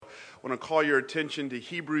want to call your attention to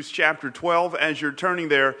Hebrews chapter 12. As you're turning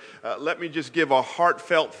there, let me just give a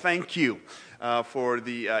heartfelt thank you for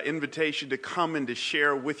the invitation to come and to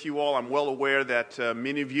share with you all. I'm well aware that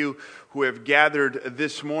many of you who have gathered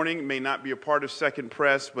this morning may not be a part of Second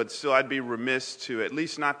Press, but still I'd be remiss to at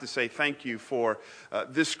least not to say thank you for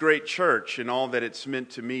this great church and all that it's meant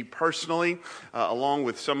to me personally, along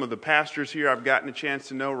with some of the pastors here. I've gotten a chance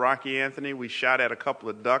to know Rocky Anthony. We shot at a couple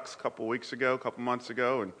of ducks a couple months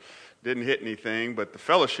ago, and didn't hit anything, but the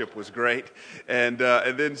fellowship was great. And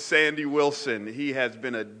then Sandy Wilson, he has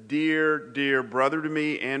been a dear, dear brother to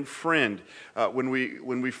me and friend. When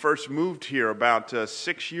we first moved here about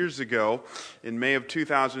 6 years ago, in May of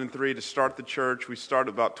 2003, to start the church, we started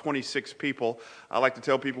about 26 people. I like to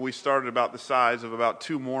tell people we started about the size of about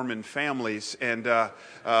 2 Mormon families. And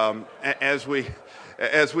as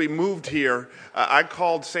we moved here, I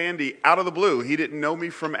called Sandy out of the blue. He didn't know me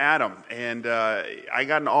from Adam, and I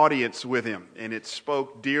got an audience with him, and it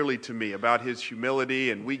spoke dearly to me about his humility,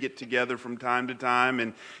 and we get together from time to time,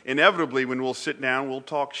 and inevitably when we'll sit down, we'll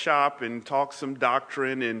talk shop and talk some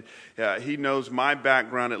doctrine, and he knows my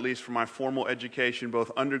background, at least from my formal education,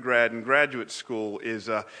 both undergrad and graduate school, is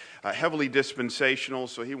heavily dispensational,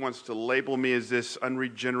 so he wants to label me as this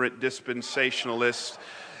unregenerate dispensationalist.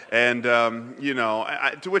 And,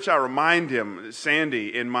 to which I remind him,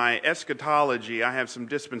 Sandy, in my eschatology, I have some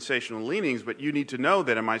dispensational leanings, but you need to know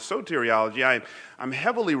that in my soteriology, I'm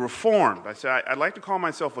heavily reformed. I say I'd like to call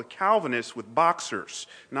myself a Calvinist with boxers,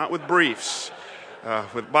 not with briefs.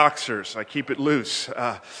 With boxers, I keep it loose.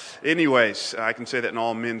 Anyways, I can say that in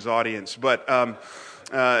all men's audience, but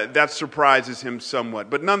that surprises him somewhat.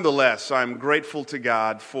 But nonetheless, I'm grateful to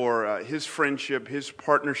God for his friendship, his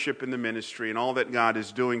partnership in the ministry, and all that God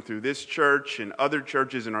is doing through this church and other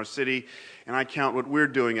churches in our city. And I count what we're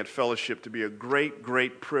doing at Fellowship to be a great,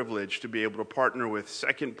 great privilege to be able to partner with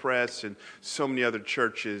Second Press and so many other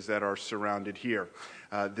churches that are surrounded here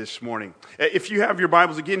this morning. If you have your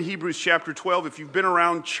Bibles, again, Hebrews chapter 12, if you've been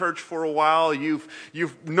around church for a while, you've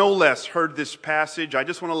no less heard this passage. I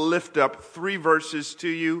just want to lift up 3 verses to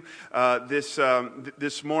you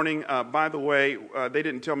this morning. By the way, they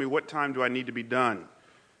didn't tell me what time do I need to be done.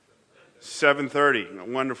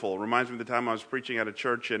 7:30. Wonderful. Reminds me of the time I was preaching at a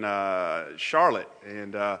church in Charlotte,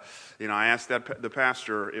 and I asked the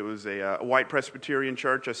pastor. It was a white Presbyterian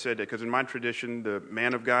church. I said, because in my tradition, the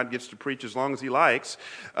man of God gets to preach as long as he likes.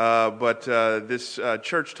 But this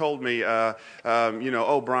church told me,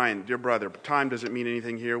 oh, Brian, dear brother, time doesn't mean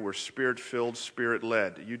anything here. We're Spirit-filled,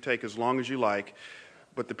 Spirit-led. You take as long as you like,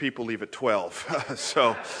 but the people leave at 12.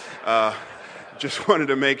 So. Just wanted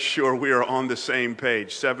to make sure we are on the same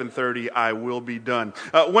page. 7:30, I will be done.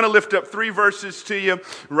 I want to lift up 3 verses to you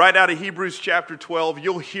right out of Hebrews chapter 12.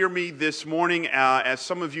 You'll hear me this morning, as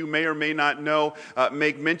some of you may or may not know,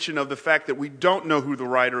 make mention of the fact that we don't know who the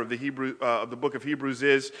writer of the book of Hebrews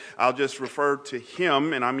is. I'll just refer to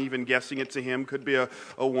him, and I'm even guessing it's a him. Could be a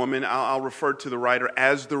woman. I'll refer to the writer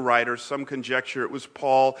as the writer. Some conjecture it was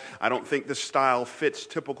Paul. I don't think the style fits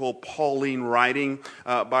typical Pauline writing.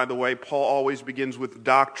 By the way, Paul always begins with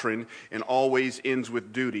doctrine and always ends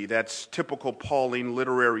with duty. That's typical Pauline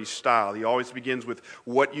literary style. He always begins with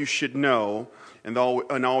what you should know and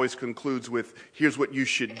always concludes with here's what you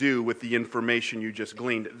should do with the information you just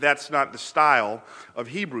gleaned. That's not the style of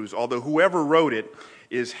Hebrews, although whoever wrote it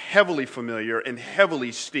is heavily familiar and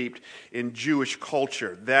heavily steeped in Jewish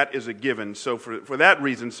culture. That is a given. So for that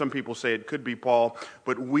reason, some people say it could be Paul,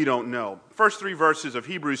 but we don't know. First 3 verses of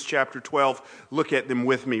Hebrews chapter 12, look at them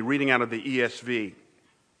with me, reading out of the ESV.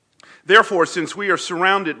 Therefore, since we are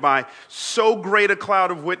surrounded by so great a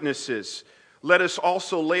cloud of witnesses, let us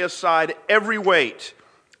also lay aside every weight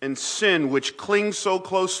and sin which clings so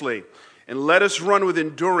closely, and let us run with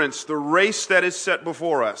endurance the race that is set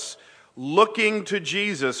before us, looking to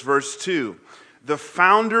Jesus, verse 2, the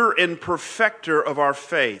founder and perfecter of our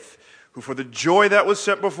faith, who for the joy that was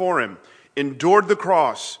set before him endured the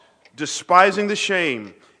cross, despising the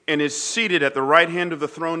shame, and is seated at the right hand of the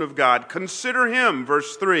throne of God. Consider him,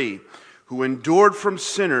 verse 3, who endured from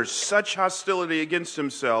sinners such hostility against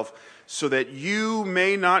himself, so that you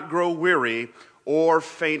may not grow weary or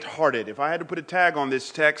faint-hearted. If I had to put a tag on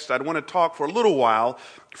this text, I'd want to talk for a little while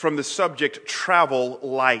from the subject travel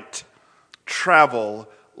light. Travel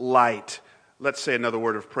light. Let's say another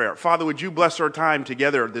word of prayer. Father, would you bless our time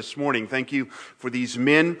together this morning? Thank you for these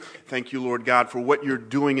men. Thank you, Lord God, for what you're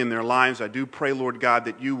doing in their lives. I do pray, Lord God,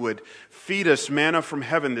 that you would feed us manna from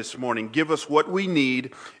heaven this morning. Give us what we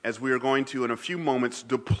need as we are going to, in a few moments,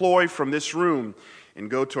 deploy from this room and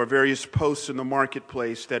go to our various posts in the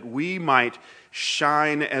marketplace, that we might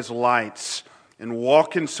shine as lights and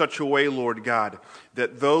walk in such a way, Lord God,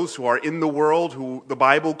 that those who are in the world, who the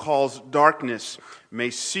Bible calls darkness, may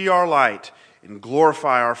see our light and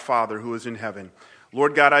glorify our Father who is in heaven.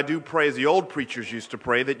 Lord God, I do pray, as the old preachers used to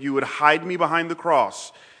pray, that you would hide me behind the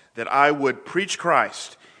cross, that I would preach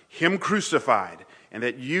Christ, Him crucified, and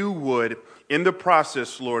that you would, in the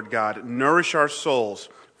process, Lord God, nourish our souls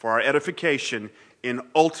for our edification and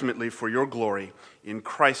ultimately for your glory. In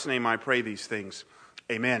Christ's name I pray these things.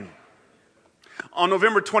 Amen. On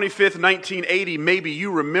November 25th, 1980, maybe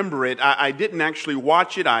you remember it. I didn't actually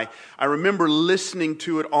watch it. I remember listening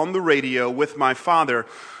to it on the radio with my father.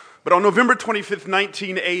 But on November 25th,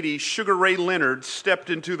 1980, Sugar Ray Leonard stepped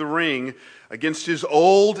into the ring against his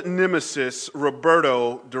old nemesis,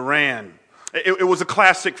 Roberto Duran. It was a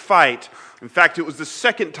classic fight. In fact, it was the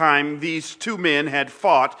second time these two men had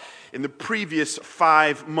fought in the previous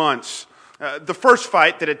 5 months. The first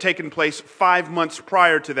fight that had taken place 5 months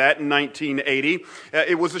prior to that in 1980,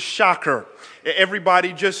 it was a shocker.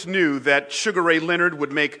 Everybody just knew that Sugar Ray Leonard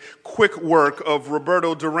would make quick work of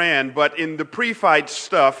Roberto Duran, but in the pre-fight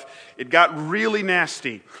stuff, it got really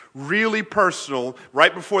nasty, really personal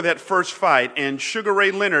right before that first fight, and Sugar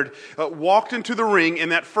Ray Leonard walked into the ring in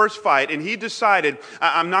that first fight, and he decided,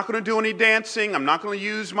 I'm not going to do any dancing, I'm not going to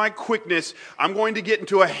use my quickness, I'm going to get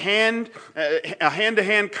into a hand-to-hand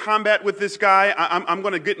combat with this guy, I'm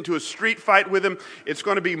going to get into a street fight with him, it's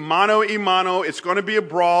going to be mano a mano, it's going to be a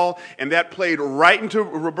brawl, and that played right into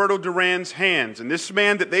Roberto Duran's hands, and this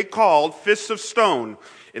man that they called Fists of Stone,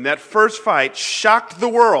 in that first fight, shocked the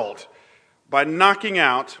world by knocking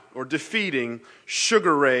out or defeating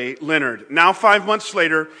Sugar Ray Leonard. Now 5 months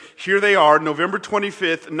later, here they are, November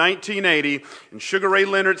 25th, 1980, and Sugar Ray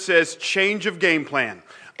Leonard says, change of game plan.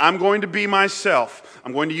 I'm going to be myself.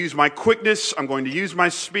 I'm going to use my quickness. I'm going to use my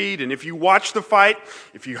speed. And if you watch the fight,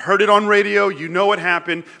 if you heard it on radio, you know what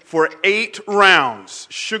happened. For 8 rounds,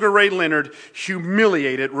 Sugar Ray Leonard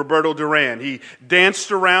humiliated Roberto Duran. He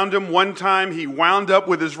danced around him. One time, he wound up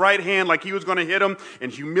with his right hand like he was going to hit him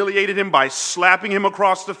and humiliated him by slapping him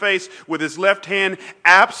across the face with his left hand.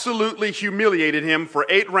 Absolutely humiliated him for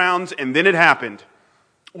 8 rounds, and then it happened.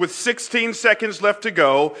 With 16 seconds left to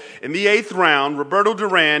go, in the 8th round, Roberto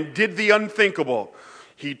Duran did the unthinkable.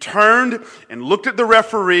 He turned and looked at the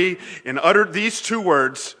referee and uttered these 2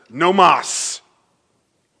 words, no mas.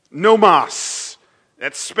 No mas.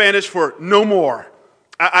 That's Spanish for no more.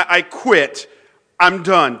 I quit. I'm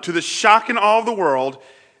done. To the shock and awe of the world,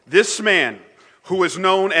 this man, who is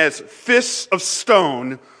known as Fists of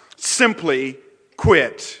Stone, simply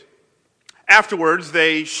quit. Afterwards,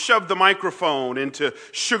 they shoved the microphone into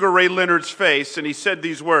Sugar Ray Leonard's face, and he said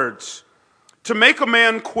these words, to make a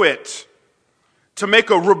man quit, to make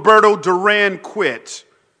a Roberto Duran quit,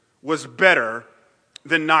 was better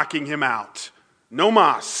than knocking him out. No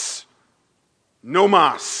mas. No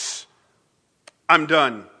mas. I'm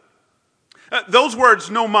done. Those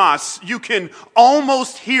words, no mas, you can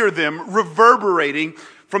almost hear them reverberating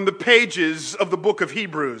from the pages of the book of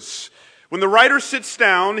Hebrews. When the writer sits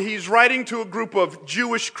down, he's writing to a group of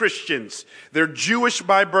Jewish Christians. They're Jewish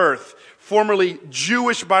by birth, formerly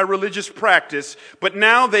Jewish by religious practice, but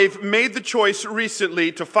now they've made the choice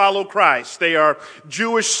recently to follow Christ. They are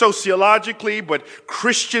Jewish sociologically, but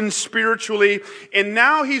Christian spiritually. And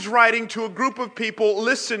now he's writing to a group of people,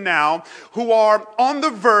 listen now, who are on the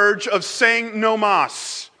verge of saying no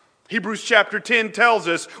mas. Hebrews chapter 10 tells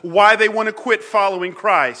us why they want to quit following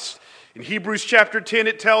Christ. In Hebrews chapter 10,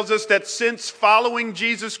 it tells us that since following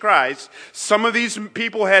Jesus Christ, some of these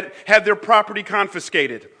people had their property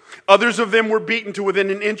confiscated. Others of them were beaten to within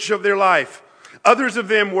an inch of their life. Others of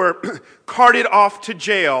them were carted off to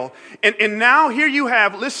jail. And now here you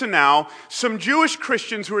have, listen now, some Jewish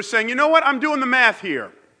Christians who are saying, you know what, I'm doing the math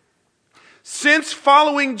here. Since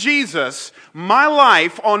following Jesus, my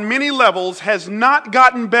life on many levels has not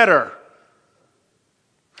gotten better.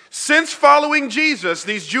 Since following Jesus,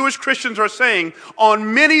 these Jewish Christians are saying,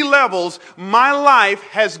 on many levels, my life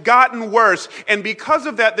has gotten worse. And because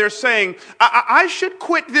of that, they're saying, I should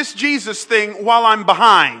quit this Jesus thing while I'm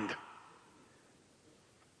behind.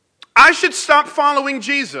 I should stop following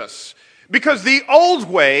Jesus because the old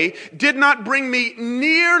way did not bring me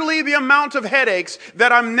nearly the amount of headaches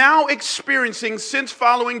that I'm now experiencing since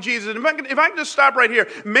following Jesus. If I can just stop right here,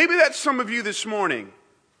 maybe that's some of you this morning.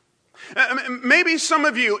 Maybe some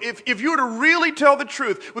of you, if you were to really tell the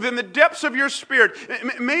truth within the depths of your spirit,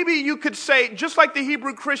 maybe you could say, just like the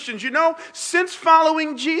Hebrew Christians, you know, since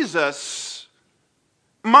following Jesus,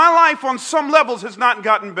 my life on some levels has not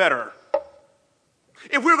gotten better.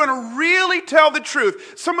 If we're going to really tell the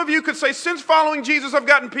truth, some of you could say, since following Jesus, I've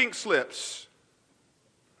gotten pink slips.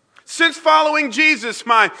 Since following Jesus,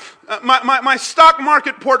 my stock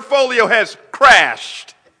market portfolio has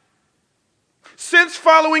crashed. Since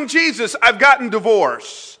following Jesus, I've gotten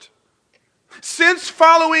divorced. Since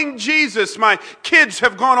following Jesus, my kids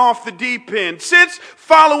have gone off the deep end. Since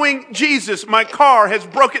following Jesus, my car has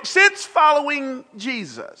broken. Since following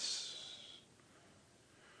Jesus.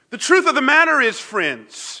 The truth of the matter is,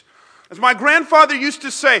 friends, as my grandfather used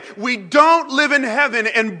to say, we don't live in heaven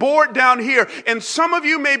and board down here. And some of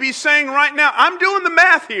you may be saying right now, I'm doing the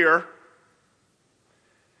math here.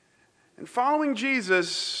 And following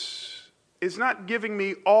Jesus is not giving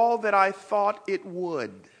me all that I thought it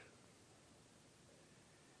would.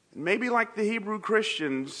 Maybe like the Hebrew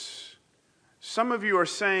Christians, some of you are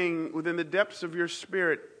saying within the depths of your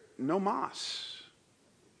spirit, no mas.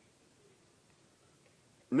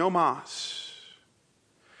 No mas.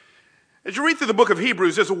 As you read through the book of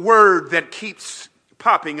Hebrews, there's a word that keeps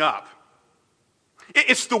popping up.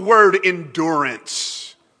 It's the word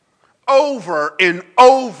endurance. Over and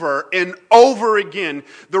over and over again,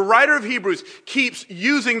 the writer of Hebrews keeps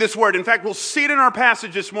using this word. In fact, we'll see it in our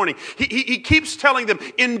passage this morning. He keeps telling them,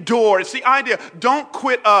 endure. It's the idea, don't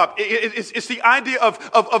quit up. It's the idea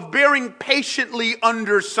of bearing patiently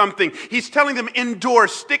under something. He's telling them, endure,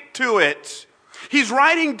 stick to it. He's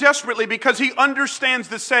writing desperately because he understands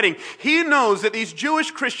the setting. He knows that these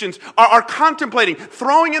Jewish Christians are contemplating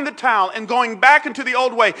throwing in the towel and going back into the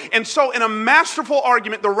old way. And so in a masterful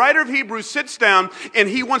argument, the writer of Hebrews sits down and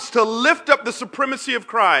he wants to lift up the supremacy of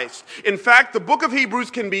Christ. In fact, the book of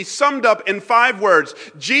Hebrews can be summed up in 5 words.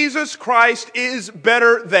 Jesus Christ is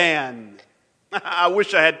better than. I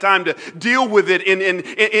wish I had time to deal with it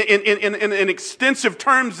in extensive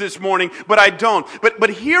terms this morning, but I don't. But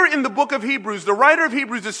here in the book of Hebrews, the writer of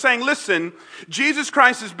Hebrews is saying, listen, Jesus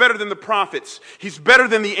Christ is better than the prophets. He's better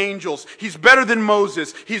than the angels. He's better than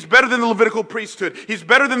Moses. He's better than the Levitical priesthood. He's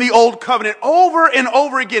better than the old covenant. Over and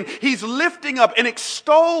over again, he's lifting up and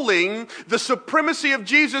extolling the supremacy of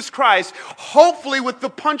Jesus Christ, hopefully with the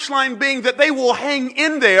punchline being that they will hang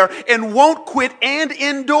in there and won't quit and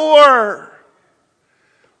endure.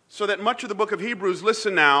 So that much of the book of Hebrews,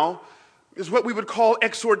 listen now, is what we would call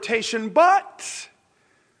exhortation. But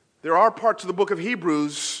there are parts of the book of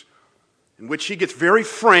Hebrews in which he gets very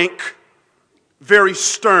frank, very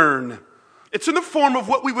stern. It's in the form of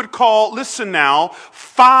what we would call, listen now,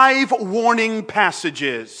 5 warning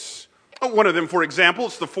passages. One of them, for example,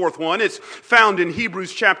 it's the 4th one. It's found in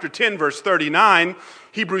Hebrews chapter 10, verse 39.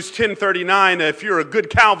 Hebrews 10:39, if you're a good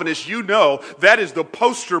Calvinist, you know that is the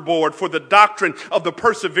poster board for the doctrine of the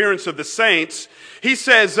perseverance of the saints. He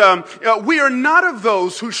says, we are not of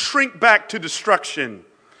those who shrink back to destruction,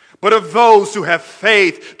 but of those who have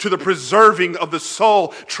faith to the preserving of the soul.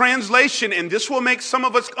 Translation, and this will make some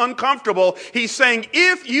of us uncomfortable, he's saying,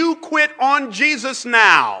 if you quit on Jesus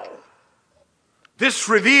now, this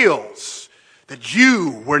reveals that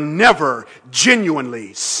you were never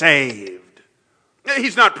genuinely saved.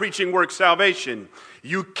 He's not preaching work salvation.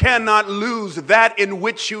 You cannot lose that in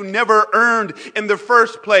which you never earned in the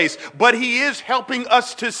first place. But he is helping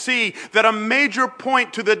us to see that a major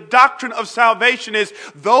point to the doctrine of salvation is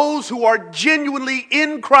those who are genuinely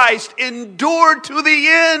in Christ endure to the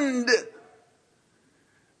end.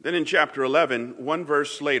 Then in chapter 11, 1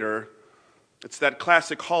 verse later, it's that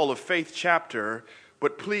classic Hall of Faith chapter,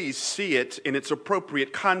 but please see it in its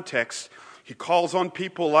appropriate context. He calls on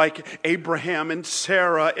people like Abraham and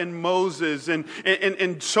Sarah and Moses and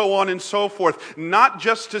so on and so forth. Not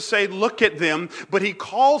just to say, look at them, but he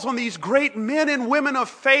calls on these great men and women of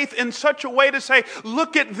faith in such a way to say,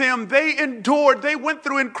 look at them. They endured. They went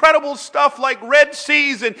through incredible stuff like Red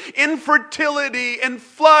Seas and infertility and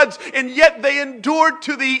floods, and yet they endured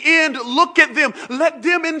to the end. Look at them. Let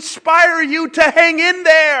them inspire you to hang in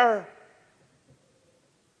there.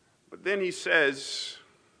 But then he says,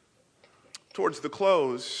 towards the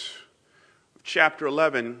close of chapter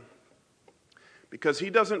 11, because he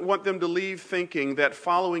doesn't want them to leave thinking that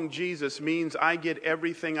following Jesus means I get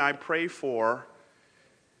everything I pray for.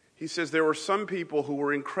 He says there were some people who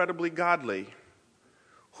were incredibly godly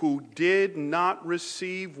who did not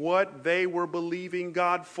receive what they were believing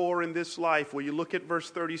God for in this life. Will you look at verse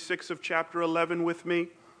 36 of chapter 11 with me?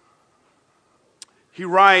 He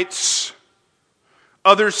writes,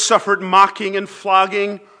 others suffered mocking and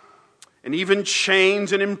flogging, and even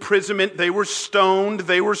chains and imprisonment. They were stoned.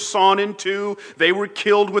 They were sawn in two. They were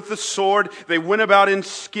killed with the sword. They went about in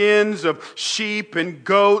skins of sheep and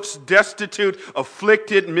goats, destitute,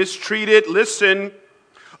 afflicted, mistreated. Listen,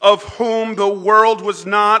 of whom the world was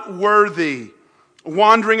not worthy.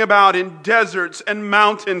 wandering about in deserts and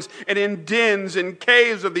mountains and in dens and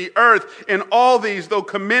caves of the earth. And all these, though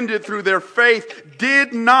commended through their faith,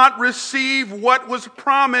 did not receive what was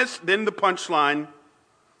promised. Then the punchline.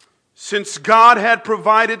 Since God had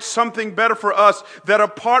provided something better for us, that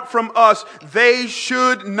apart from us, they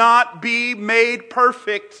should not be made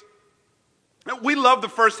perfect. We love the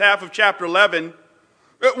first half of chapter 11.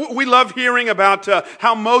 We love hearing about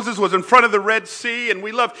how Moses was in front of the Red Sea, and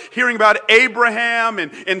we love hearing about Abraham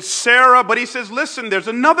and Sarah. But he says, listen, there's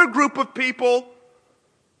another group of people.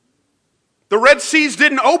 The Red Seas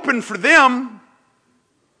didn't open for them.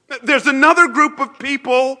 There's another group of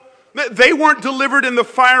people. They weren't delivered in the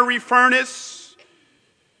fiery furnace.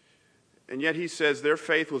 And yet he says their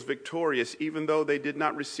faith was victorious, even though they did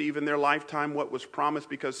not receive in their lifetime what was promised,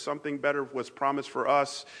 because something better was promised for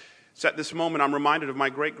us. So at this moment, I'm reminded of my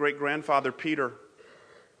great-great-grandfather, Peter.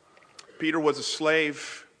 Peter was a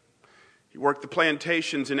slave. He worked the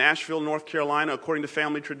plantations in Asheville, North Carolina. According to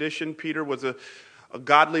family tradition, Peter was a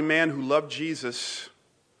godly man who loved Jesus.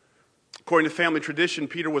 According to family tradition,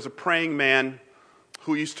 Peter was a praying man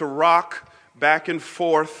who used to rock back and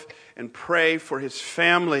forth and pray for his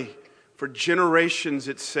family for generations,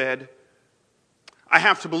 it said. I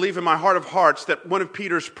have to believe in my heart of hearts that one of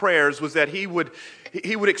Peter's prayers was that he would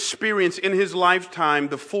experience in his lifetime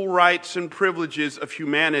the full rights and privileges of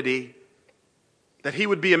humanity, that he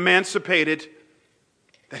would be emancipated,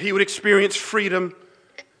 that he would experience freedom,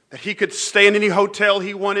 that he could stay in any hotel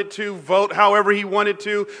he wanted to, vote however he wanted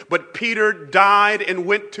to. But Peter died and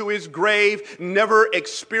went to his grave, never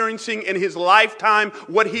experiencing in his lifetime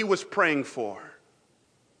what he was praying for.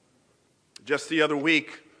 Just the other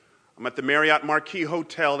week, I'm at the Marriott Marquis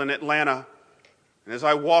Hotel in Atlanta. And as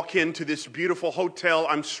I walk into this beautiful hotel,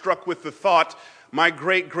 I'm struck with the thought, my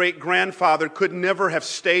great-great-grandfather could never have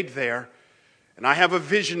stayed there. And I have a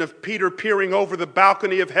vision of Peter peering over the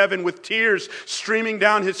balcony of heaven with tears streaming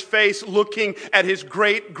down his face, looking at his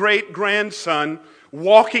great-great-grandson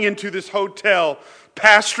walking into this hotel,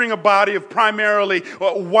 pastoring a body of primarily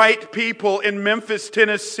white people in Memphis,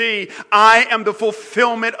 Tennessee. I am the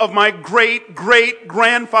fulfillment of my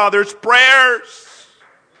great-great-grandfather's prayers.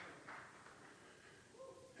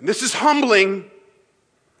 And this is humbling.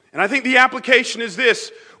 And I think the application is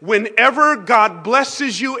this. Whenever God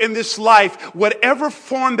blesses you in this life, whatever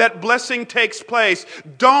form that blessing takes place,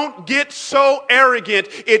 don't get so arrogant.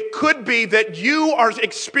 It could be that you are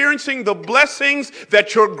experiencing the blessings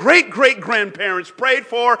that your great-great-grandparents prayed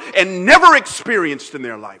for and never experienced in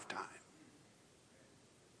their lifetime.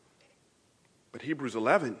 But Hebrews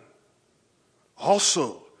 11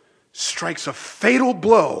 also strikes a fatal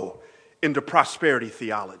blow into prosperity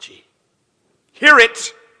theology. Hear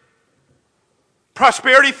it.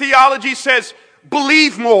 Prosperity theology says,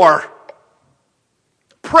 believe more,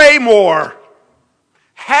 pray more,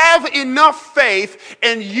 have enough faith,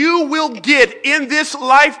 and you will get in this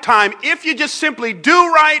lifetime, if you just simply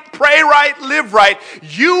do right, pray right, live right,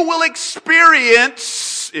 you will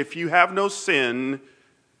experience, if you have no sin,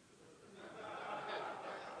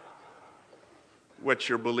 what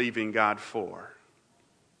you're believing God for.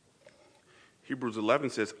 Hebrews 11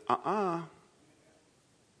 says,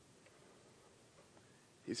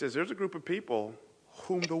 He says, there's a group of people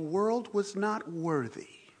whom the world was not worthy,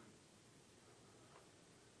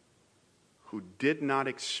 who did not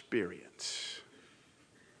experience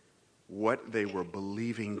what they were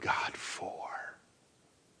believing God for.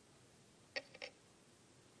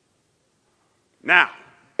 Now,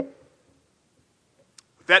 with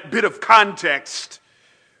that bit of context,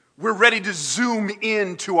 we're ready to zoom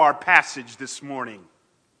into our passage this morning.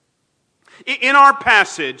 In our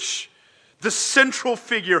passage, the central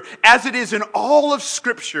figure, as it is in all of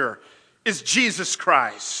Scripture, is Jesus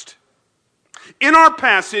Christ. In our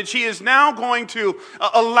passage, he is now going to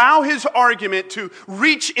allow his argument to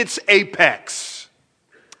reach its apex.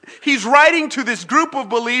 He's writing to this group of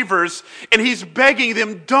believers, and he's begging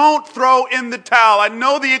them, don't throw in the towel. I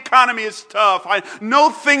know the economy is tough. I know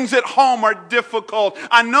things at home are difficult.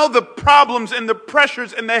 I know the problems and the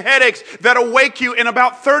pressures and the headaches that awake you in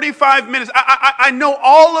about 35 minutes. I know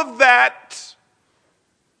all of that.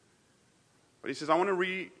 But he says, I want to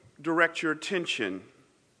redirect your attention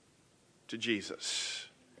to Jesus.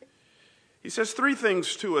 He says three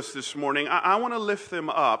things to us this morning. I want to lift them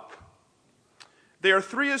up. There are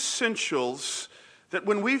three essentials that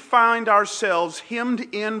when we find ourselves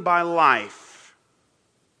hemmed in by life,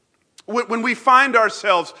 when we find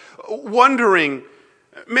ourselves wondering,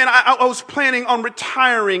 man, I was planning on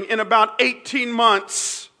retiring in about 18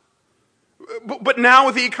 months. But now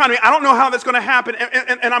with the economy, I don't know how that's going to happen.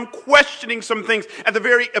 And I'm questioning some things at the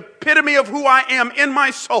very epitome of who I am in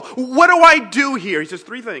my soul. What do I do here? He says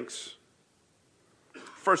three things.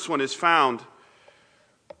 First one is found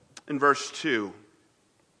in verse 2,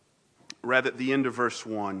 rather at the end of verse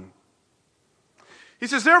 1. He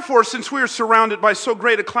says, therefore, since we are surrounded by so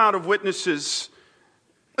great a cloud of witnesses,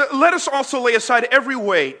 let us also lay aside every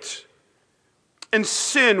weight and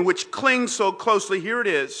sin which clings so closely. Here it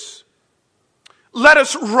is. Let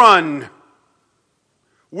us run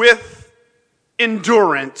with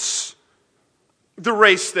endurance the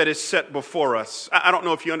race that is set before us. I don't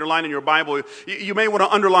know if you underline in your Bible, you may want to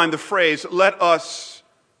underline the phrase, let us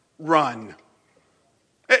run.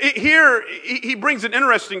 Here, he brings an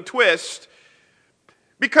interesting twist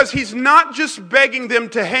because he's not just begging them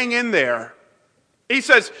to hang in there. He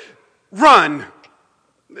says, run.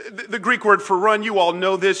 The Greek word for run, you all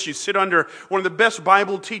know this. You sit under one of the best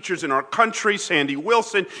Bible teachers in our country, Sandy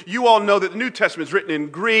Wilson. You all know that the New Testament is written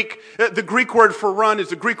in Greek. The Greek word for run is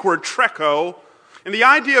the Greek word treko. And the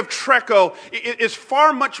idea of treko is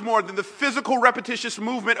far much more than the physical repetitious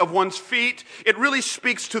movement of one's feet. It really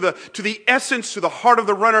speaks to the essence, to the heart of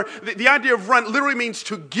the runner. The idea of run literally means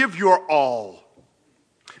to give your all.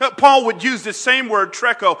 Paul would use this same word,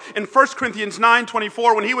 treko, in 1 Corinthians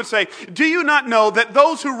 9:24 when he would say, do you not know that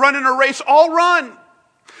those who run in a race all run,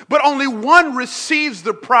 but only one receives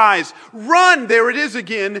the prize? Run, there it is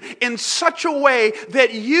again, in such a way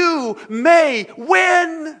that you may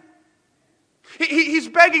win. He's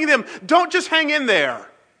begging them, don't just hang in there.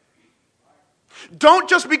 Don't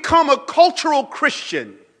just become a cultural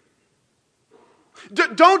Christian.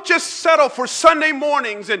 Don't just settle for Sunday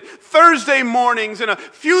mornings and Thursday mornings and a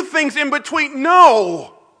few things in between.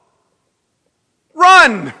 No.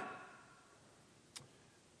 Run.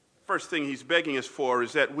 First thing he's begging us for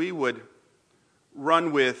is that we would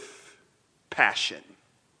run with passion.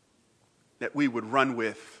 That we would run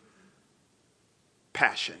with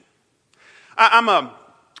passion. I'm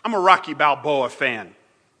a Rocky Balboa fan.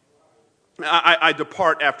 I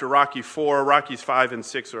depart after Rocky 4. Rockies 5 and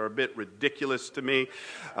 6 are a bit ridiculous to me,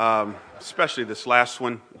 especially this last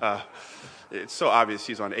one. It's so obvious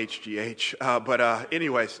he's on HGH. But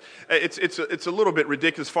anyways, it's a little bit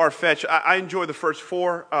ridiculous, far-fetched. I enjoy the first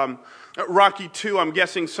 4. Rocky 2, I'm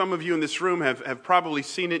guessing some of you in this room have probably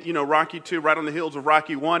seen it. You know, Rocky 2, right on the heels of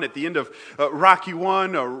Rocky 1. At the end of Rocky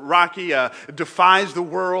 1, Rocky defies the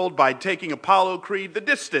world by taking Apollo Creed the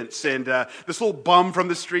distance. And this little bum from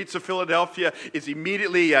the streets of Philadelphia is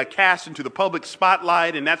immediately cast into the public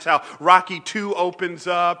spotlight. And that's how Rocky 2 opens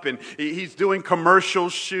up. And he's doing commercial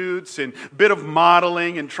shoots and a bit of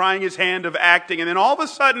modeling and trying his hand of acting. And then all of a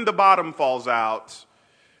sudden the bottom falls out.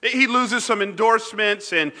 He loses some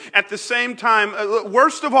endorsements, and at the same time,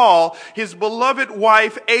 worst of all, his beloved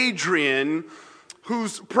wife, Adrian,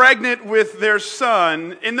 who's pregnant with their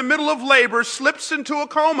son, in the middle of labor, slips into a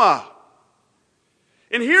coma.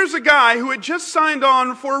 And here's a guy who had just signed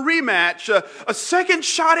on for a rematch, a second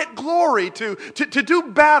shot at glory to do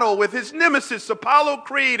battle with his nemesis, Apollo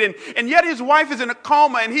Creed. And yet his wife is in a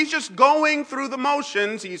coma and he's just going through the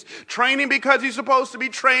motions. He's training because he's supposed to be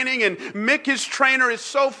training. And Mick, his trainer, is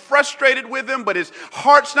so frustrated with him, but his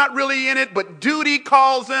heart's not really in it. But duty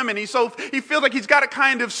calls him and he feels like he's got to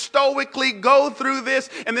kind of stoically go through this.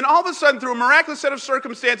 And then all of a sudden, through a miraculous set of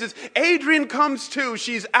circumstances, Adrian comes to.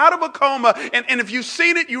 She's out of a coma. And if you seen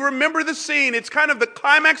it, you remember the scene. It's kind of the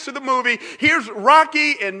climax of the movie. Here's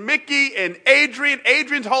Rocky and Mickey and Adrian.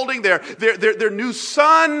 Adrian's holding their new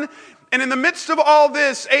son. And in the midst of all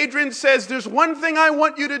this, Adrian says, there's one thing I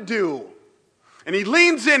want you to do. And he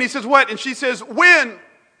leans in. He says, what? And she says, win.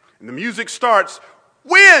 And the music starts,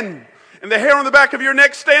 win. And the hair on the back of your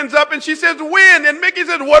neck stands up and she says, win. And Mickey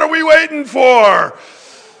says, what are we waiting for?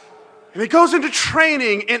 And he goes into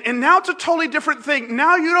training, and now it's a totally different thing.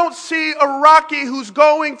 Now you don't see a Rocky who's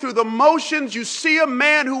going through the motions. You see a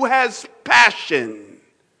man who has passion.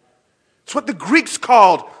 It's what the Greeks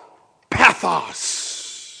called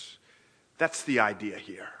pathos. That's the idea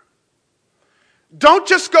here. Don't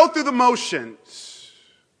just go through the motions.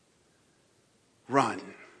 Run.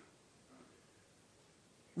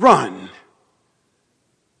 Run.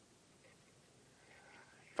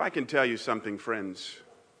 If I can tell you something, friends,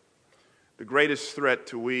 the greatest threat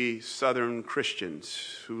to we Southern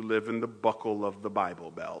Christians who live in the buckle of the Bible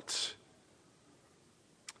Belt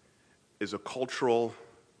is a cultural,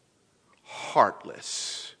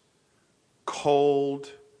 heartless, cold,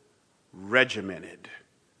 regimented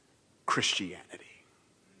Christianity.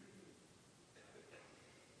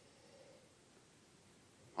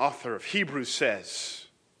 Author of Hebrews says,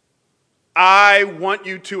 I want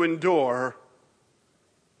you to endure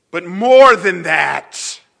But more than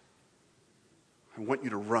that, I want you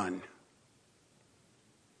to run.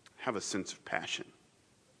 Have a sense of passion.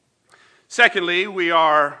 Secondly, we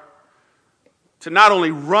are to not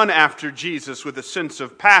only run after Jesus with a sense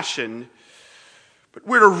of passion, but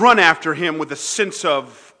we're to run after him with a sense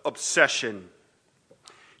of obsession.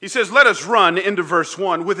 He says, let us run, into verse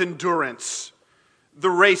 1, with endurance, the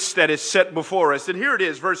race that is set before us. And here it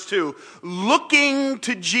is, verse 2, looking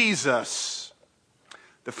to Jesus,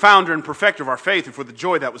 the founder and perfecter of our faith, who for the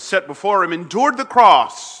joy that was set before him endured the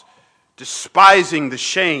cross, despising the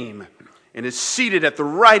shame, and is seated at the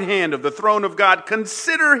right hand of the throne of God.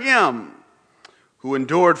 Consider him who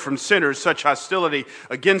endured from sinners such hostility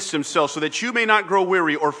against himself, so that you may not grow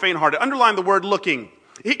weary or faint-hearted. Underline the word looking.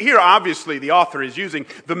 Here, obviously, the author is using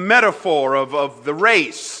the metaphor of the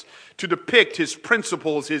race to depict his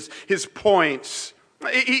principles, his points.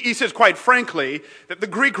 He says, quite frankly, that the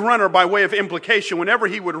Greek runner, by way of implication, whenever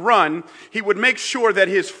he would run, he would make sure that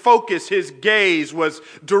his focus, his gaze was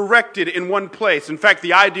directed in one place. In fact,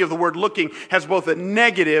 the idea of the word looking has both a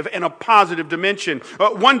negative and a positive dimension.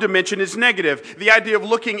 One dimension is negative. The idea of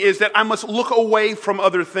looking is that I must look away from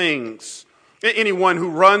other things. Anyone who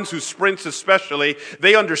runs, who sprints especially,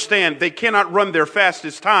 they understand they cannot run their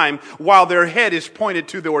fastest time while their head is pointed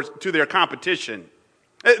to their competition.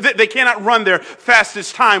 They cannot run their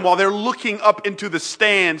fastest time while they're looking up into the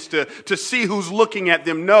stands to see who's looking at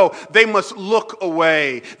them. No, they must look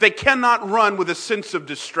away. They cannot run with a sense of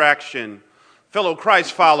distraction. Fellow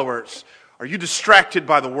Christ followers, are you distracted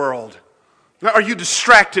by the world? Are you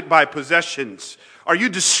distracted by possessions? Are you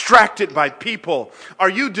distracted by people? Are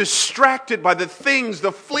you distracted by the things,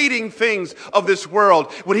 the fleeting things of this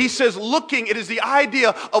world? When he says looking, it is the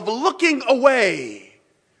idea of looking away.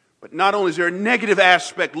 But not only is there a negative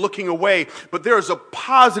aspect, looking away, but there is a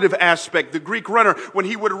positive aspect. The Greek runner, when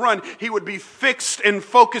he would run, he would be fixed and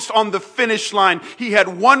focused on the finish line. He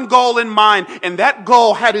had one goal in mind, and that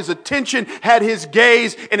goal had his attention, had his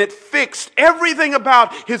gaze, and it fixed everything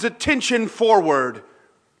about his attention forward.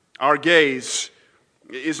 Our gaze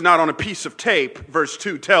is not on a piece of tape, verse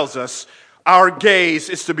 2 tells us. Our gaze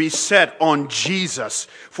is to be set on Jesus.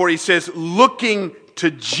 For he says, looking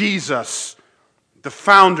to Jesus, the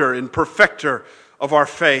founder and perfecter of our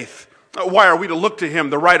faith. Why are we to look to him?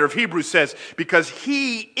 The writer of Hebrews says, because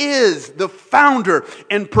he is the founder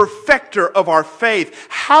and perfecter of our faith.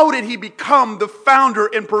 How did he become the founder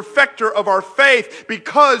and perfecter of our faith?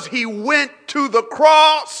 Because he went to the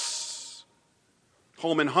cross.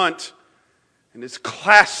 Holman Hunt, in his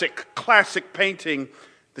classic painting,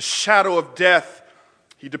 The Shadow of Death,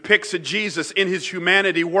 he depicts a Jesus in his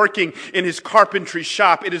humanity working in his carpentry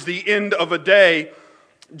shop. It is the end of a day.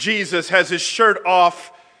 Jesus has his shirt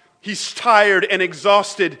off. He's tired and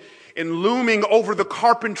exhausted. And looming over the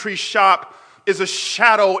carpentry shop is a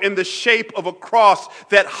shadow in the shape of a cross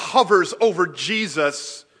that hovers over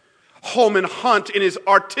Jesus. Holman Hunt, in his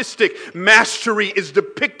artistic mastery, is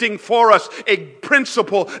depicting for us a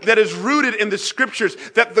principle that is rooted in the scriptures,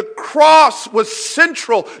 that the cross was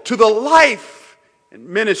central to the life and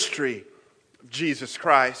ministry of Jesus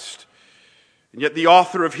Christ. And yet the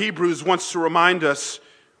author of Hebrews wants to remind us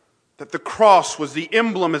that the cross was the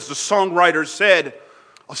emblem, as the songwriter said,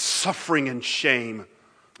 of suffering and shame.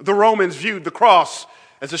 The Romans viewed the cross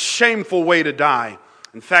as a shameful way to die.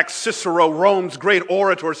 In fact, Cicero, Rome's great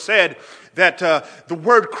orator, said that the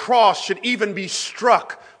word cross should even be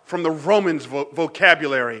struck from the Romans'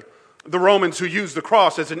 vocabulary. The Romans, who used the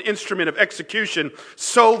cross as an instrument of execution,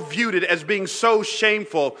 so viewed it as being so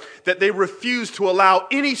shameful that they refused to allow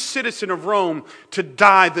any citizen of Rome to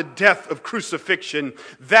die the death of crucifixion.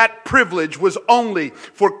 That privilege was only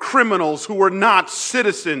for criminals who were not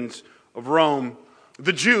citizens of Rome.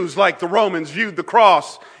 The Jews, like the Romans, viewed the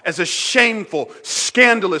cross as a shameful,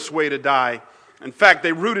 scandalous way to die. In fact,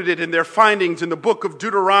 they rooted it in their findings in the book of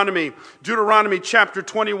Deuteronomy chapter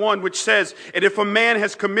 21, which says, and if a man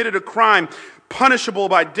has committed a crime punishable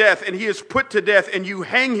by death, and he is put to death, and you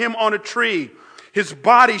hang him on a tree, his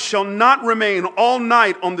body shall not remain all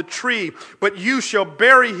night on the tree, but you shall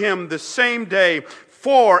bury him the same day,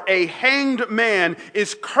 for a hanged man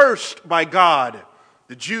is cursed by God.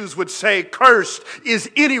 The Jews would say, cursed is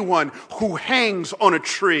anyone who hangs on a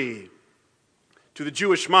tree. To the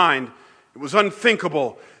Jewish mind, it was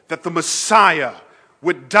unthinkable that the Messiah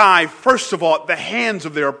would die, first of all, at the hands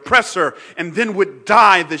of their oppressor, and then would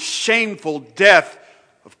die the shameful death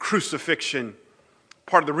of crucifixion.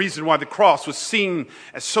 Part of the reason why the cross was seen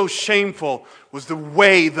as so shameful was the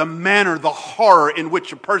way, the manner, the horror in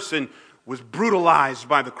which a person was brutalized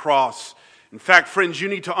by the cross. In fact, friends, you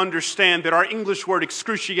need to understand that our English word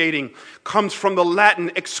excruciating comes from the Latin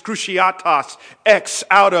excruciatas, ex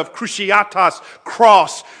out of cruciatas,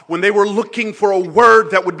 cross. When they were looking for a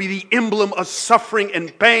word that would be the emblem of suffering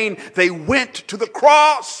and pain, they went to the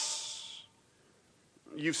cross.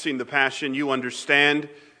 You've seen the Passion, you understand.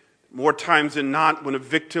 More times than not, when a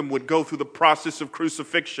victim would go through the process of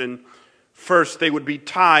crucifixion, first they would be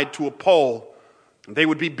tied to a pole. They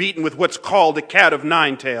would be beaten with what's called a cat of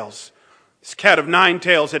nine tails. This cat of nine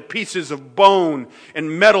tails had pieces of bone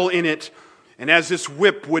and metal in it. And as this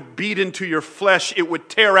whip would beat into your flesh, it would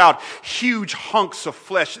tear out huge hunks of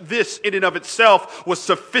flesh. This, in and of itself, was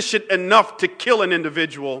sufficient enough to kill an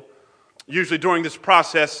individual. Usually during this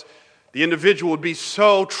process, the individual would be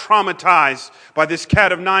so traumatized by this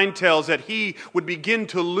cat of nine tails that he would begin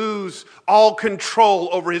to lose all control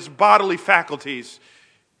over his bodily faculties.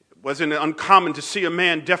 It wasn't uncommon to see a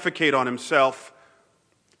man defecate on himself,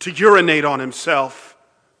 to urinate on himself.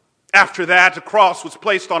 After that, a cross was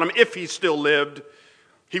placed on him if he still lived.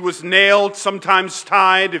 He was nailed, sometimes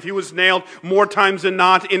tied. If he was nailed, more times than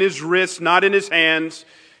not, in his wrists, not in his hands.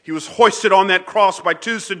 He was hoisted on that cross by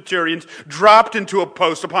 2 centurions, dropped into a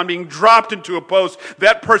post. Upon being dropped into a post,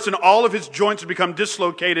 that person, all of his joints would become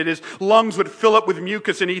dislocated. His lungs would fill up with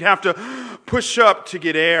mucus, and he'd have to push up to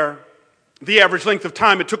get air. The average length of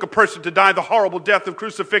time it took a person to die the horrible death of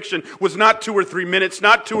crucifixion was not 2 or 3 minutes,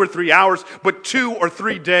 not 2 or 3 hours, but 2 or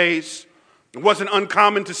 3 days. It wasn't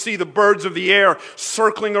uncommon to see the birds of the air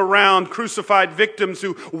circling around crucified victims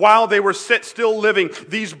who, while they were still living,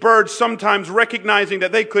 these birds, sometimes recognizing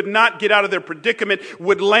that they could not get out of their predicament,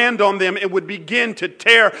 would land on them and would begin to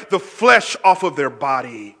tear the flesh off of their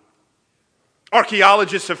body.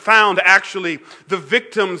 Archaeologists have found actually the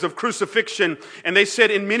victims of crucifixion, and they said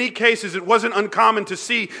in many cases it wasn't uncommon to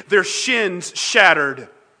see their shins shattered.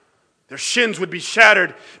 Their shins would be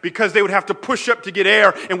shattered because they would have to push up to get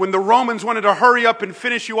air, and when the Romans wanted to hurry up and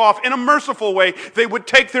finish you off in a merciful way, they would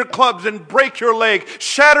take their clubs and break your leg,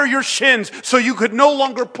 shatter your shins so you could no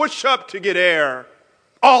longer push up to get air.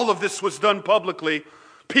 All of this was done publicly.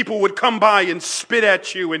 People would come by and spit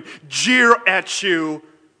at you and jeer at you.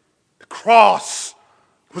 Cross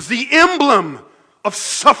was the emblem of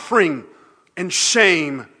suffering and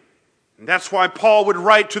shame. And that's why Paul would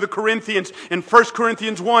write to the Corinthians in 1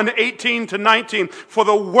 Corinthians 1, 18 to 19, "For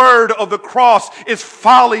the word of the cross is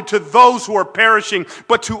folly to those who are perishing,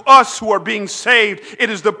 but to us who are being saved, it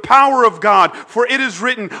is the power of God. For it is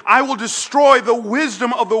written, I will destroy the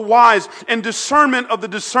wisdom of the wise and discernment of the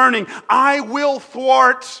discerning. I will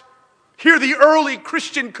thwart." Here the early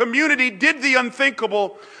Christian community did the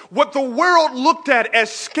unthinkable. What the world looked at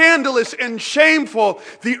as scandalous and shameful,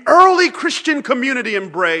 the early Christian community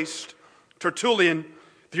embraced. Tertullian,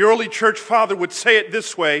 the early church father, would say it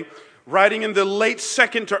this way. Writing in the late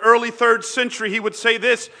 2nd to early 3rd century, he would say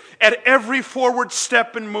this: "At every forward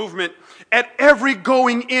step and movement, at every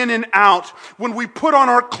going in and out, when we put on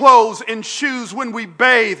our clothes and shoes, when we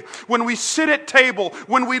bathe, when we sit at table,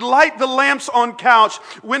 when we light the lamps on couch,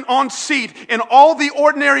 when on seat, in all the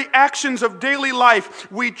ordinary actions of daily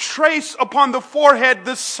life, we trace upon the forehead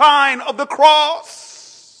the sign of the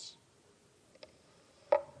cross."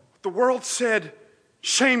 The world said,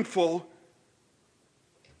 shameful.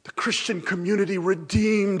 The Christian community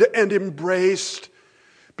redeemed and embraced,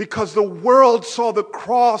 because the world saw the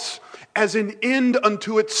cross as an end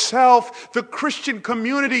unto itself. The Christian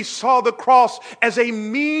community saw the cross as a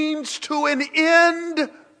means to an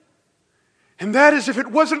end. And that is, if it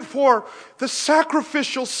wasn't for the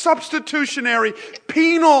sacrificial, substitutionary,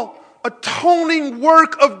 penal, atoning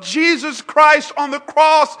work of Jesus Christ on the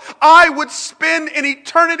cross, I would spend an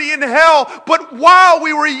eternity in hell. But while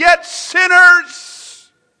we were yet sinners,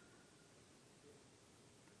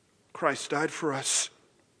 Christ died for us.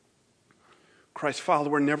 Christ's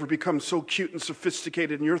follower never becomes so cute and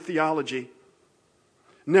sophisticated in your theology.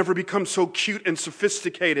 Never become so cute and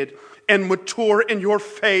sophisticated and mature in your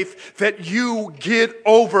faith that you get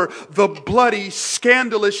over the bloody,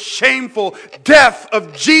 scandalous, shameful death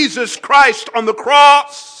of Jesus Christ on the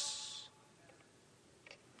cross.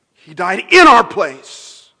 He died in our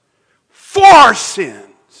place for our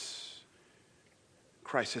sins.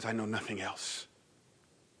 Christ says, I know nothing else.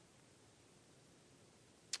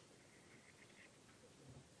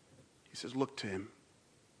 He says, look to him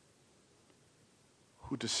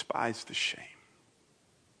who despised the shame.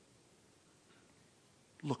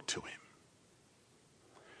 Look to him.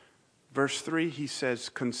 Verse 3, he says,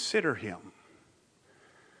 consider him.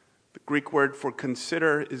 The Greek word for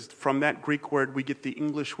consider is, from that Greek word we get the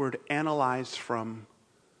English word analyze from.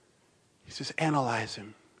 He says, analyze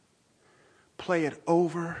him. Play it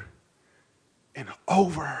over and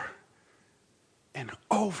over and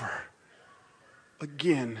over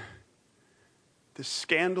again. The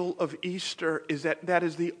scandal of Easter is that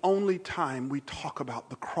is the only time we talk about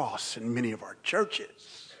the cross in many of our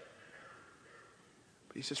churches.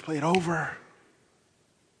 But he says, play it over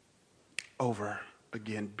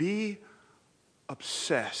again. Be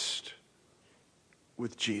obsessed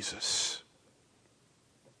with Jesus.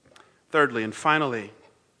 Thirdly and finally,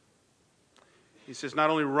 he says not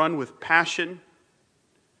only run with passion,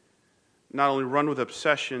 not only run with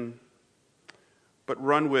obsession, but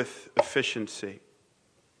run with efficiency.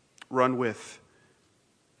 Run with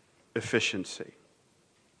efficiency.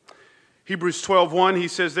 Hebrews 12:1, he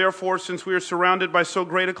says, therefore, since we are surrounded by so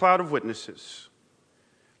great a cloud of witnesses,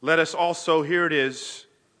 let us also, here it is,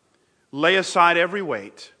 lay aside every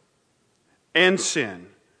weight and sin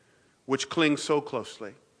which clings so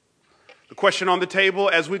closely. The question on the table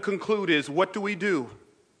as we conclude is, what do we do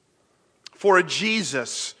for a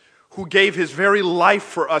Jesus who gave his very life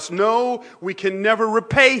for us? No, we can never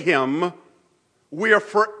repay him. We are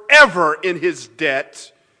forever in his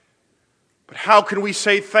debt. But how can we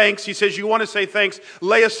say thanks? He says, you want to say thanks?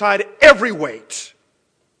 Lay aside every weight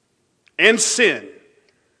and sin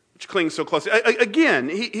which clings so closely. Again,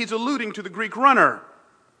 he's alluding to the Greek runner.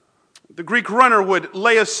 The Greek runner would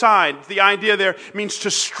lay aside. The idea there means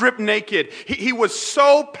to strip naked. He was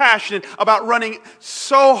so passionate about running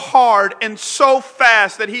so hard and so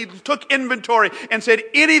fast that he took inventory and said,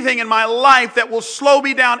 anything in my life that will slow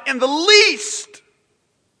me down in the least,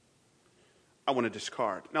 I want to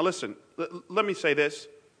discard. Now listen, let me say this.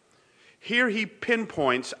 Here he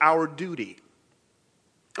pinpoints our duty.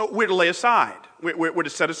 We're to lay aside. We're to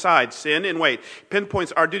set aside sin and weight.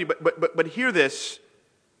 Pinpoints our duty. But hear this.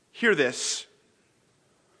 Hear this.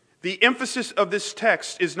 The emphasis of this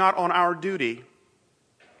text is not on our duty.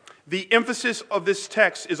 The emphasis of this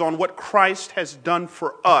text is on what Christ has done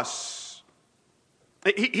for us.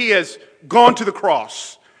 He has gone to the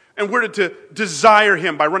cross, and we're to desire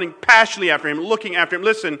him by running passionately after him, looking after him.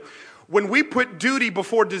 Listen, when we put duty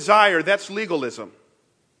before desire, that's legalism.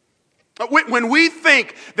 When we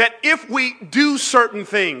think that if we do certain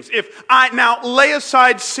things, if I now lay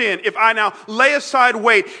aside sin, if I now lay aside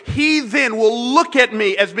weight, he then will look at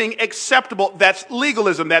me as being acceptable. That's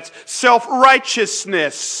legalism. That's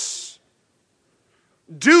self-righteousness.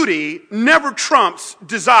 Duty never trumps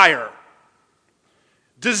desire.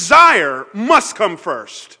 Desire must come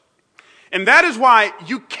first. And that is why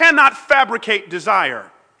you cannot fabricate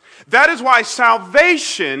desire. That is why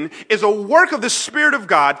salvation is a work of the Spirit of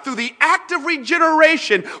God through the act of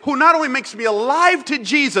regeneration, who not only makes me alive to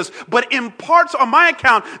Jesus, but imparts on my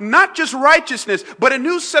account not just righteousness, but a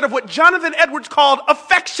new set of what Jonathan Edwards called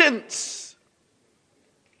affections.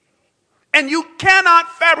 And you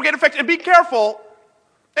cannot fabricate affection. And be careful.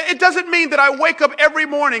 It doesn't mean that I wake up every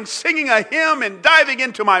morning singing a hymn and diving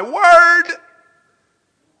into my word.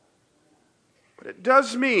 But it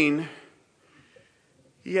does mean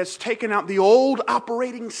he has taken out the old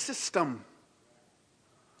operating system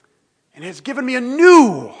and has given me a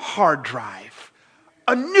new hard drive,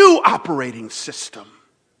 a new operating system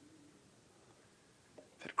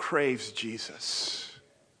that craves Jesus.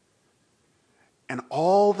 And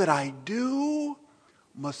all that I do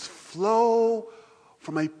must flow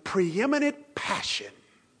from a preeminent passion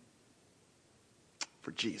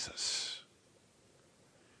for Jesus.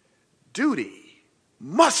 Duty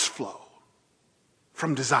must flow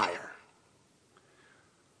from desire.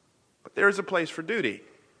 But there is a place for duty.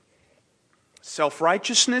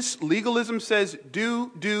 Self-righteousness, legalism says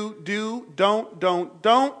do,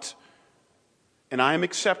 don't, and I am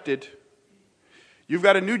accepted. You've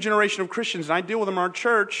got a new generation of Christians, and I deal with them in our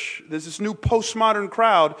church. There's this new postmodern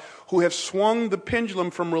crowd who have swung the pendulum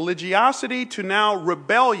from religiosity to now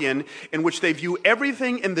rebellion, in which they view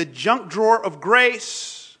everything in the junk drawer of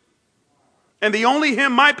grace. And the only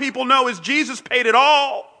hymn my people know is Jesus paid it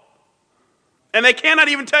all. And they cannot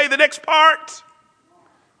even tell you the next part.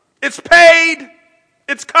 It's paid.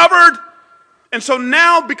 It's covered. And so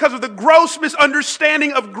now, because of the gross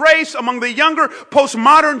misunderstanding of grace among the younger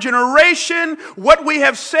postmodern generation, what we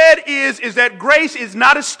have said is that grace is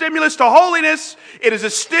not a stimulus to holiness. It is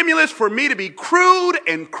a stimulus for me to be crude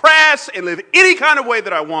and crass and live any kind of way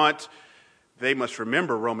that I want. They must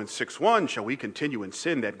remember Romans 6:1, shall we continue in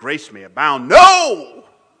sin that grace may abound? No!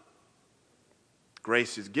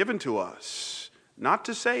 Grace is given to us, not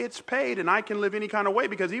to say it's paid and I can live any kind of way,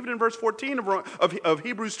 because even in verse 14 of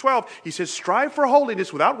Hebrews 12, he says, strive for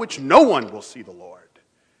holiness without which no one will see the Lord.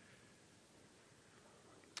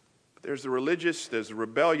 But there's the religious, there's the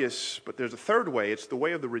rebellious, but there's a third way. It's the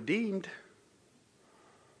way of the redeemed.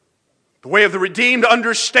 The way of the redeemed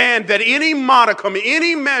understand that any modicum,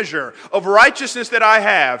 any measure of righteousness that I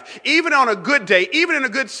have, even on a good day, even in a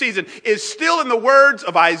good season, is still in the words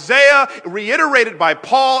of Isaiah, reiterated by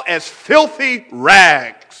Paul, as filthy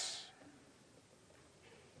rags.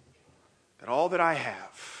 That all that I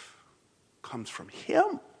have comes from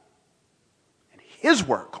Him and His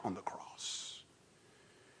work on the cross.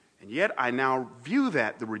 And yet I now view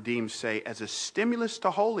that, the redeemed say, as a stimulus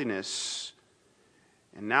to holiness.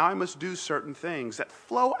 And now I must do certain things that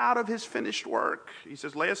flow out of His finished work. He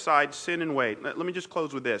says, lay aside sin and wait. Let me just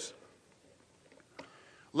close with this.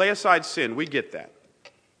 Lay aside sin. We get that.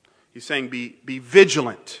 He's saying be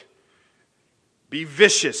vigilant. Be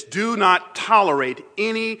vicious. Do not tolerate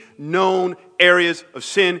any known areas of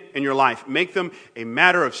sin in your life. Make them a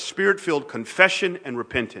matter of spirit-filled confession and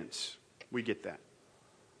repentance. We get that.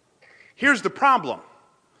 Here's the problem.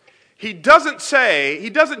 He doesn't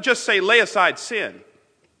just say lay aside sin.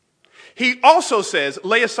 He also says,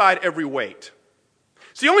 lay aside every weight.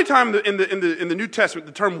 It's the only time in the New Testament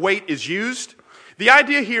the term weight is used. The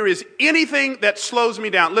idea here is anything that slows me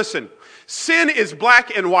down. Listen, sin is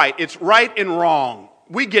black and white. It's right and wrong.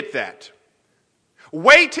 We get that.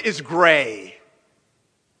 Weight is gray.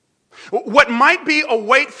 What might be a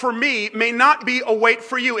weight for me may not be a weight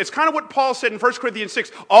for you. It's kind of what Paul said in 1 Corinthians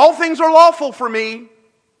 6. All things are lawful for me,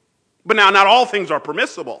 but now not all things are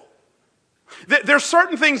permissible. There's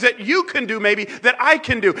certain things that you can do maybe that I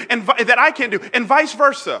can do and vice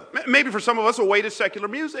versa. Maybe for some of us a weight is secular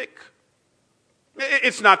music.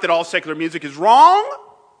 It's not that all secular music is wrong.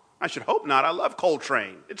 I should hope not. I love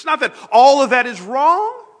Coltrane. It's not that all of that is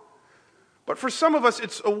wrong. But for some of us,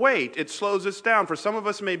 it's a weight. It slows us down. For some of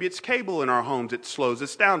us, maybe it's cable in our homes. It slows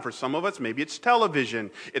us down. For some of us, maybe it's television.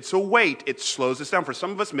 It's a weight. It slows us down. For some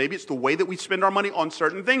of us, maybe it's the way that we spend our money on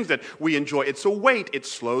certain things that we enjoy. It's a weight. It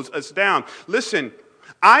slows us down. Listen,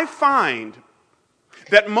 I find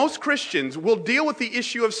that most Christians will deal with the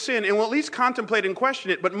issue of sin and will at least contemplate and question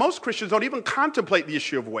it, but most Christians don't even contemplate the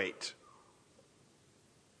issue of weight.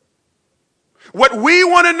 What we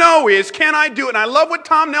want to know is, can I do it? And I love what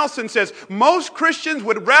Tom Nelson says. Most Christians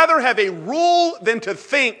would rather have a rule than to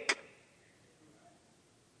think.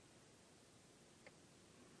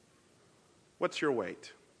 What's your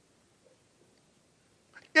weight?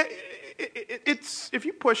 It's if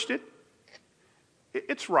you pushed it,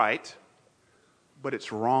 it's right, but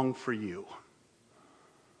it's wrong for you.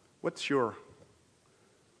 What's your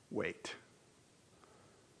weight?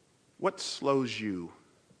 What slows you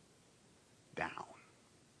down?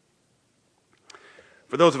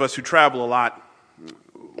 For those of us who travel a lot,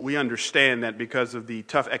 we understand that because of the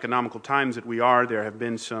tough economical times that we are, there have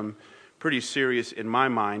been some pretty serious, in my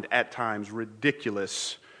mind, at times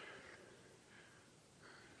ridiculous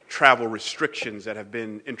travel restrictions that have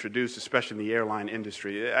been introduced, especially in the airline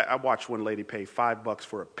industry. I watched one lady pay $5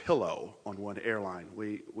 for a pillow on one airline.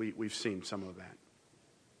 We've seen some of that.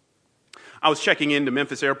 I was checking into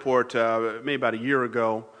Memphis Airport maybe about a year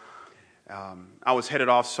ago. I was headed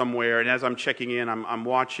off somewhere, and as I'm checking in, I'm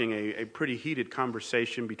watching a pretty heated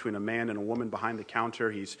conversation between a man and a woman behind the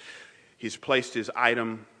counter. He's placed his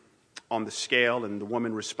item on the scale, and the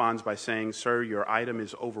woman responds by saying, "Sir, your item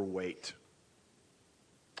is overweight.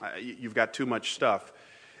 You've got too much stuff,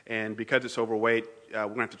 and because it's overweight, we're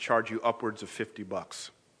going to have to charge you upwards of $50.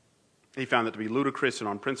 He found that to be ludicrous, and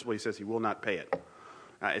on principle, he says he will not pay it.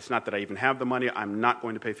 It's not that I even have the money. I'm not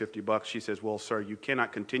going to pay $50. She says, well, sir, you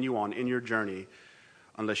cannot continue on in your journey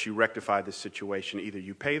unless you rectify this situation. Either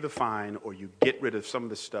you pay the fine or you get rid of some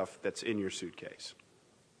of the stuff that's in your suitcase.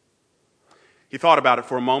 He thought about it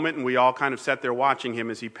for a moment, and we all kind of sat there watching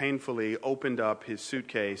him as he painfully opened up his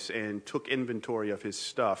suitcase and took inventory of his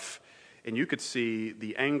stuff. And you could see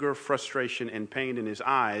the anger, frustration, and pain in his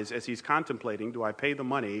eyes as he's contemplating, do I pay the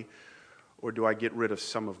money or do I get rid of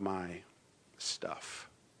some of my stuff?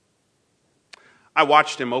 I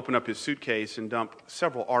watched him open up his suitcase and dump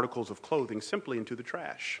several articles of clothing simply into the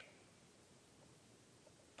trash.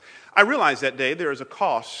 I realized that day there is a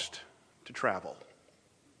cost to travel.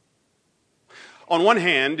 On one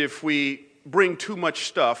hand, if we bring too much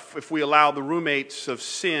stuff, if we allow the roommates of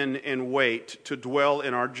sin and weight to dwell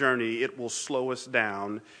in our journey, it will slow us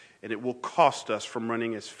down and it will cost us from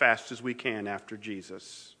running as fast as we can after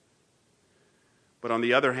Jesus. But on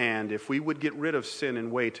the other hand, if we would get rid of sin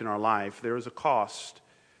and weight in our life, there is a cost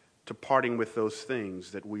to parting with those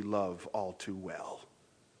things that we love all too well.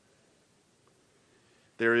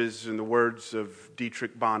 There is, in the words of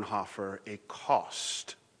Dietrich Bonhoeffer, a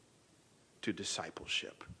cost to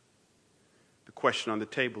discipleship. The question on the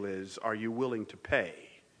table is, are you willing to pay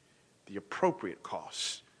the appropriate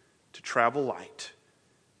cost to travel light,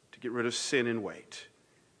 to get rid of sin and weight,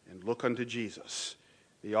 and look unto Jesus,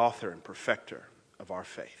 the author and perfecter of our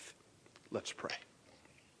faith. Let's pray.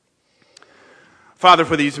 Father,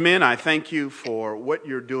 for these men, I thank you for what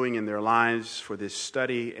you're doing in their lives, for this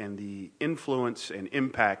study and the influence and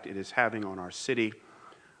impact it is having on our city.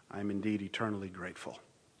 I'm indeed eternally grateful.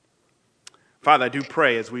 Father, I do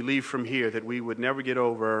pray as we leave from here that we would never get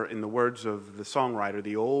over, in the words of the songwriter,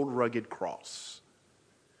 the old rugged cross,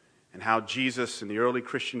 and how Jesus and the early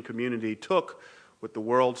Christian community took what the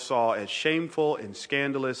world saw as shameful and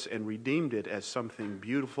scandalous and redeemed it as something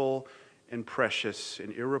beautiful and precious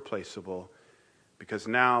and irreplaceable, because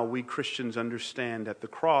now we Christians understand that the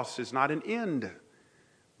cross is not an end,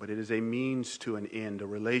 but it is a means to an end, a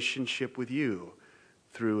relationship with you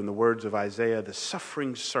through, in the words of Isaiah, the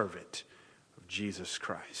suffering servant of Jesus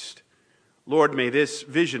Christ. Lord, may this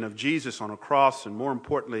vision of Jesus on a cross, and more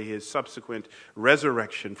importantly, his subsequent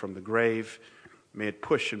resurrection from the grave, may it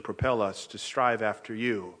push and propel us to strive after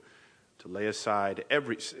you, to lay aside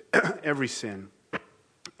every sin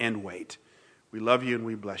and wait. We love you and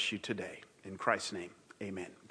we bless you today. In Christ's name, amen.